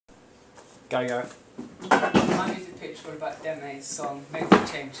Go, Gareth. My music pitch was about Demi's song, Make the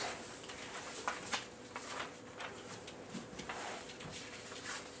Change.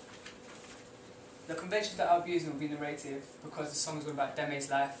 The convention that I'll be using will be narrative because the song is all about Demi's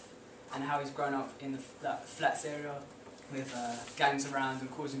life and how he's grown up in the flats area with gangs around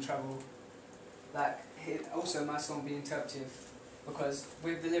and causing trouble. Also my song will be interpretive because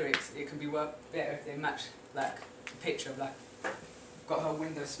with the lyrics it can be better if they match like the picture of like got her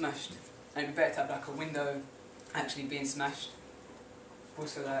window smashed, and it'd be better to have like a window actually being smashed.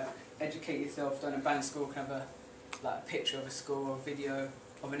 Also like educate yourself, don't abandon school, can have a picture of a school or a video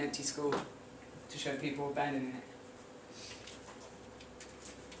of an empty school to show people abandoning it.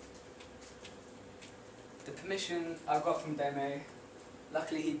 The permission I got from Demi,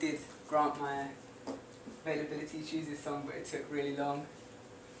 luckily he did grant my availability to use this song, but it took really long.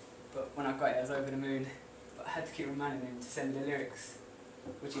 But when I got it I was over the moon, but I had to keep reminding him to send me the lyrics,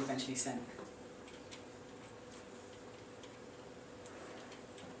 which he eventually sent.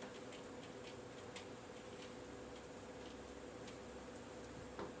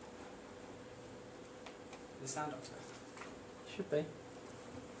 The sound doctor? Should be.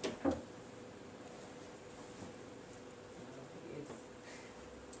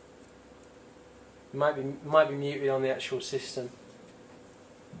 Might be muted on the actual system.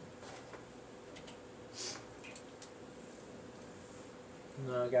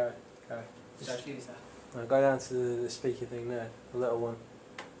 No, go. No, go down to the speaker thing there, the little one.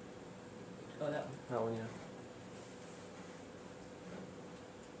 Oh, that one? That one, yeah.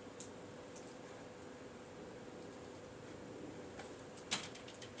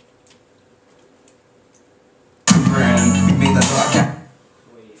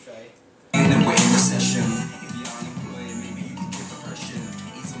 What do you say?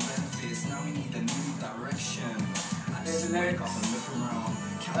 There's a lyric.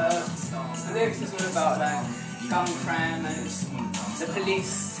 The lyrics is all about like gun crime and the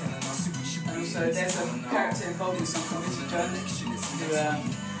police, and also there's a character involved in some called Mr. Jones who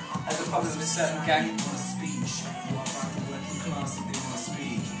has a problem with a certain gang.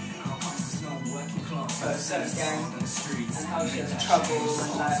 A certain gang and how she has trouble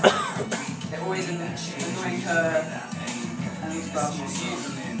and like they're always annoying her and stuff.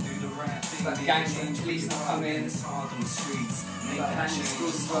 Like the gangs and the police not coming, like handling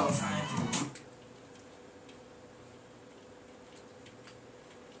schools as well.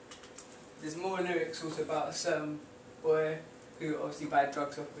 There's more lyrics also about a certain boy who obviously bought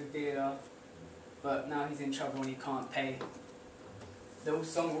drugs off a dealer, but now he's in trouble and he can't pay. The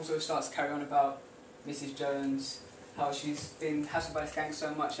song also starts to carry on about Mrs. Jones, how she's been hassled by this gang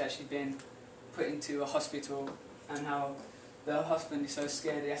so much that she's been put into a hospital, and how the husband is so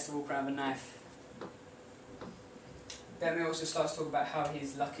scared he has to walk around with a knife. Then we also start to talk about how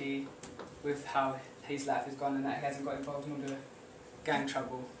he's lucky with how his life has gone and that he hasn't got involved in all the gang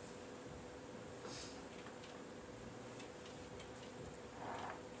trouble.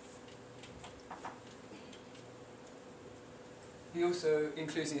 He also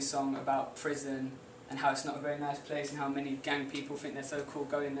includes in his song about prison and how it's not a very nice place and how many gang people think they're so cool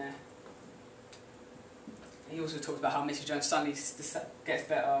going there. He also talks about how Mrs. Jones suddenly gets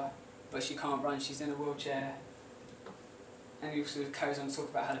better, but she can't run, she's in a wheelchair. And he also carries on to talk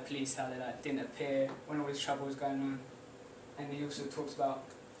about how the police, how they didn't appear when all this trouble was going on. And he also talks about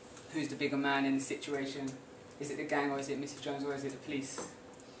who's the bigger man in the situation. Is it the gang, or is it Mrs. Jones, or is it the police?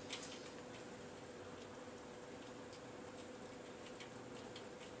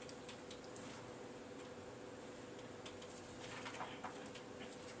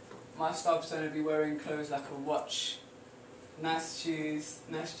 My style persona would be wearing clothes like a watch, nice shoes,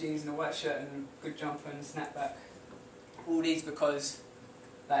 nice jeans and a white shirt and a good jumper and snapback. All these because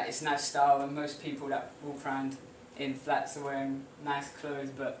it's nice style, and most people that walk around in flats are wearing nice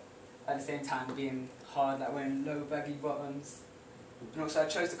clothes, but at the same time being hard, like wearing low baggy bottoms. And also I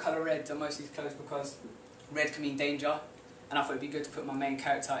chose the colour red on most of these clothes because red can mean danger, and I thought it'd be good to put my main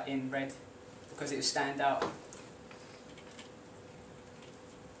character in red because it would stand out.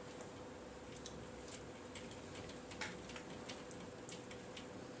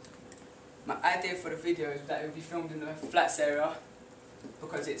 My idea for the video is that it would be filmed in the flats area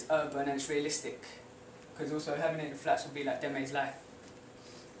because it's urban and it's realistic. Because also having it in the flats would be like Demi's life.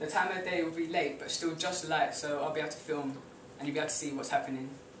 The time of day will be late but still just light, so I'll be able to film and you'll be able to see what's happening.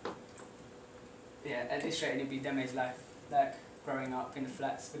 Yeah, at this rate it'll be Demi's life, like growing up in the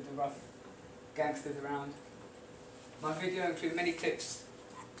flats with the rough gangsters around. My video includes many clips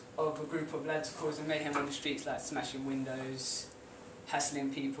of a group of lads causing mayhem on the streets, like smashing windows,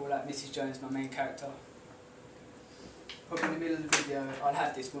 hassling people, like Mrs. Jones, my main character. probably in the middle of the video, I'll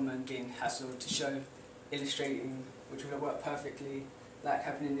have this woman being hassled to show illustrating, which will work perfectly, like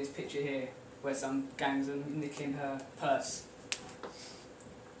happening in this picture here, where some gangs are nicking her purse.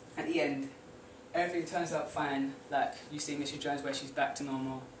 At the end, everything turns out fine, like you see Mrs. Jones where she's back to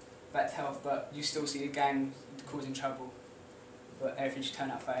normal, back to health, but you still see a gang causing trouble, but everything should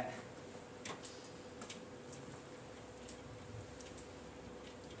turn out fine.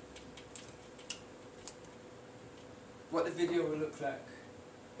 What the video will look like.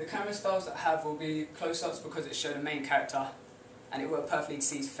 The camera styles that I have will be close-ups because it show the main character, and it will perfectly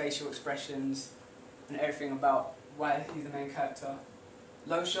see his facial expressions and everything about why he's the main character.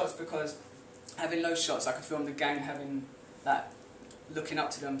 Low shots because having low shots I can film the gang having that, looking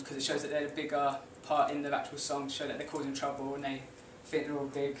up to them because it shows that they're the bigger part in the actual song, to show that they're causing trouble and they think they're all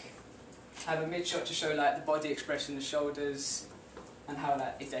big. Have a mid shot to show like the body expression, the shoulders, and how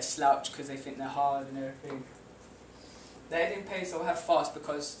like if they're slouched because they think they're hard and everything. The editing pace I'll have fast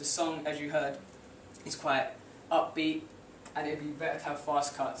because the song, as you heard, is quite upbeat, and it'd be better to have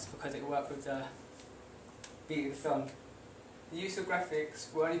fast cuts because it will work with the beat of the song. The use of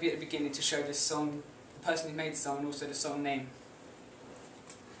graphics will only be at the beginning to show the song, the person who made the song, and also the song name.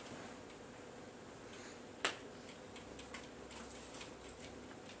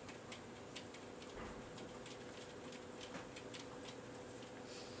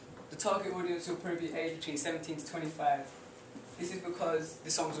 The target audience will probably be aged between 17 to 25. This is because the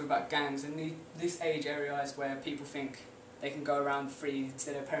song's all about gangs, and this age area is where people think they can go around free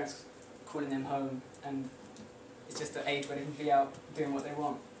instead of their parents calling them home, and it's just the age where they can be out doing what they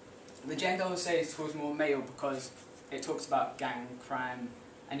want. The gender I would say is towards more male because it talks about gang, crime,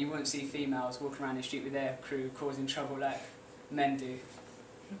 and you wouldn't see females walking around the street with their crew causing trouble like men do.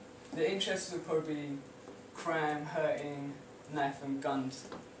 The interests would probably be crime, hurting, knife and guns,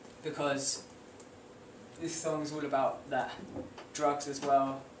 because this song is all about that. Drugs as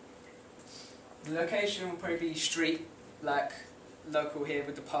well. The location will probably be street, like local here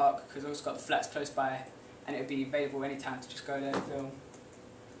with the park, because we've also got the flats close by, and it'll be available anytime to just go there and film.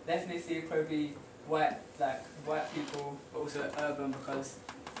 Definitely it'll probably be white people, but also urban because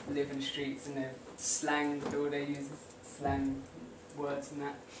they live in the streets and their slang, all they use is slang words and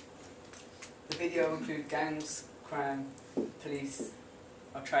that. The video will include gangs, crime, police,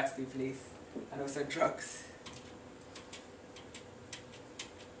 I'll try to do police, and also drugs.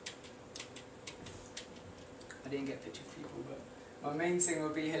 I didn't get a picture of people, but my main thing will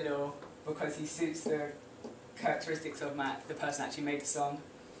be Hello, because he suits the characteristics of the person actually made the song.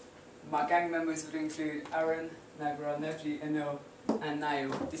 My gang members would include Aaron, Nagra, Nevji, Enil, and Nail.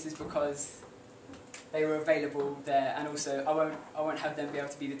 This is because they were available there, and also I won't have them be able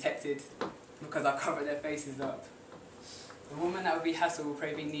to be detected because I'll cover their faces up. The woman that would be Hassel will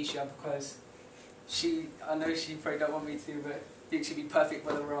probably be Nisha because I know she probably don't want me to, but I think she'd be perfect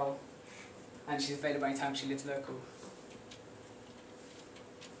for the role, and she's available anytime she lives local.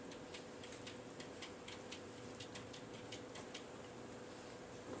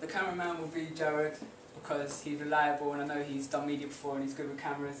 The cameraman will be Gareth because he's reliable and I know he's done media before and he's good with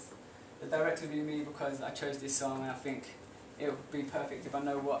cameras. The director will be me because I chose this song and I think it would be perfect if I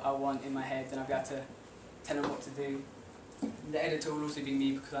know what I want in my head, then I'll be able to tell them what to do. The editor will also be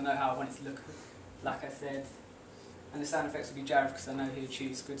me because I know how I want it to look, like I said. And the sound effects will be Gareth because I know he'll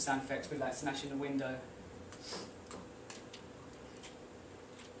choose good sound effects with like smashing the window.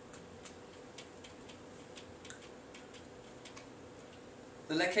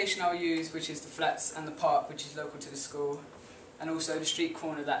 The location I'll use, which is the flats and the park, which is local to the school, and also the street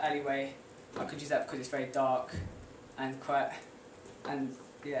corner of that alleyway. I could use that because it's very dark and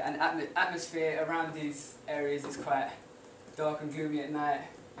atmosphere around these areas is quite dark and gloomy at night,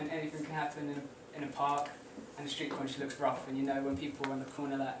 and anything can happen in a park, and the street corner just looks rough, and you know when people are on the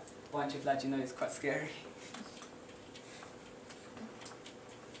corner like a bunch of lads, you know it's quite scary.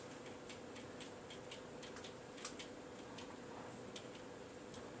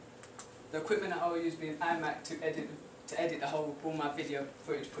 The equipment that I will use will be an iMac to edit all my video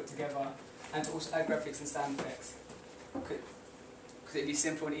footage put together, and to also add graphics and sound effects, because it'd be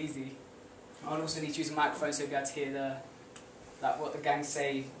simple and easy. I'll also need to use a microphone so you'll be able to hear what the gang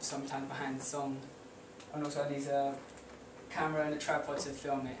say sometimes behind the song, and also I need a camera and a tripod to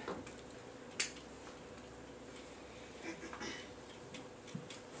film it.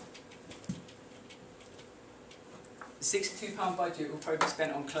 The £62 budget will probably be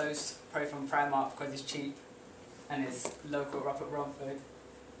spent on clothes, probably from Primark because it's cheap and it's local up at Romford.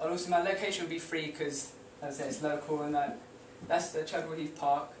 And also my location will be free because, as I said, it's local, and that's the Chadwell Heath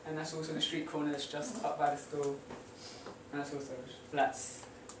Park, and that's also the street corner that's just up by the school, and that's also flats.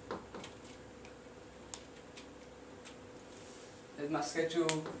 my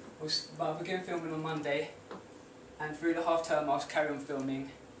schedule was, I'll begin filming on Monday, and through the half term I'll carry on filming.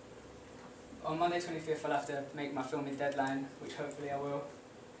 On Monday 25th I'll have to make my filming deadline, which hopefully I will.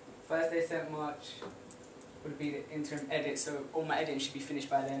 Thursday 7th March will be the interim edit, so all my editing should be finished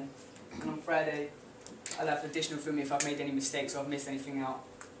by then. And on Friday I'll have additional filming if I've made any mistakes or I've missed anything out.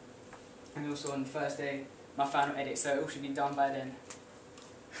 And also on Thursday my final edit, so it all should be done by then.